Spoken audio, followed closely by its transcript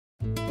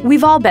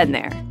We've all been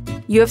there.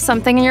 You have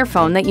something in your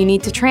phone that you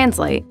need to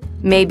translate.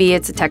 Maybe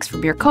it's a text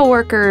from your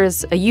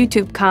coworkers, a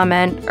YouTube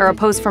comment, or a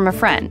post from a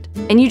friend,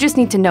 and you just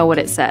need to know what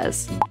it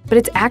says. But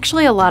it's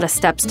actually a lot of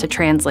steps to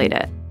translate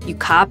it. You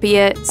copy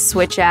it,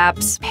 switch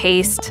apps,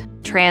 paste,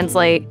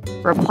 translate,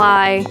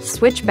 reply,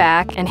 switch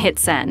back, and hit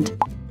send.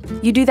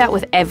 You do that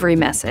with every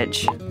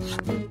message.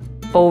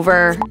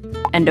 Over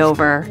and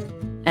over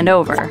and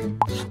over.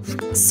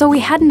 So we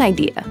had an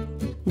idea.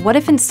 What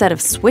if instead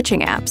of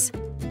switching apps,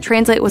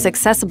 Translate was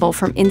accessible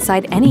from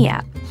inside any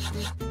app?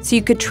 So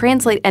you could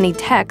translate any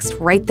text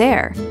right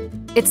there.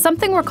 It's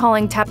something we're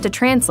calling Tap to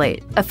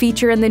Translate, a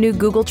feature in the new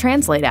Google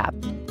Translate app.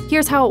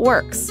 Here's how it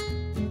works.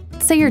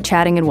 Say you're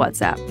chatting in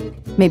WhatsApp.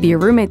 Maybe your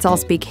roommates all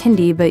speak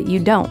Hindi, but you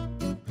don't.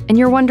 And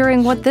you're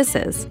wondering what this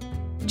is.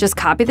 Just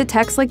copy the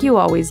text like you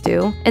always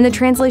do, and the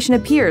translation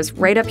appears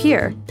right up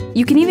here.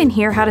 You can even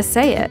hear how to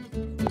say it.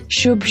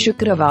 Shubh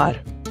Shukrawar.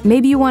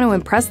 Maybe you want to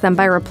impress them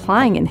by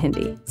replying in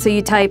Hindi. So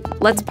you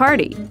type, "Let's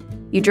party."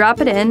 You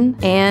drop it in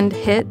and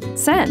hit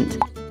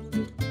send.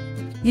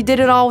 You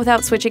did it all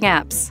without switching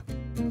apps.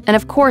 And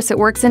of course, it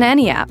works in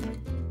any app.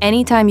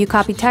 Anytime you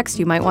copy text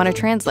you might want to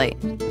translate.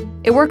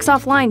 It works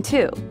offline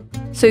too.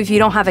 So if you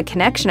don't have a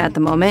connection at the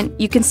moment,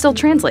 you can still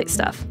translate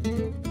stuff.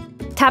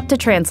 Tap to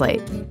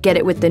Translate. Get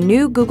it with the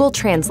new Google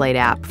Translate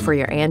app for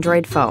your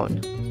Android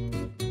phone.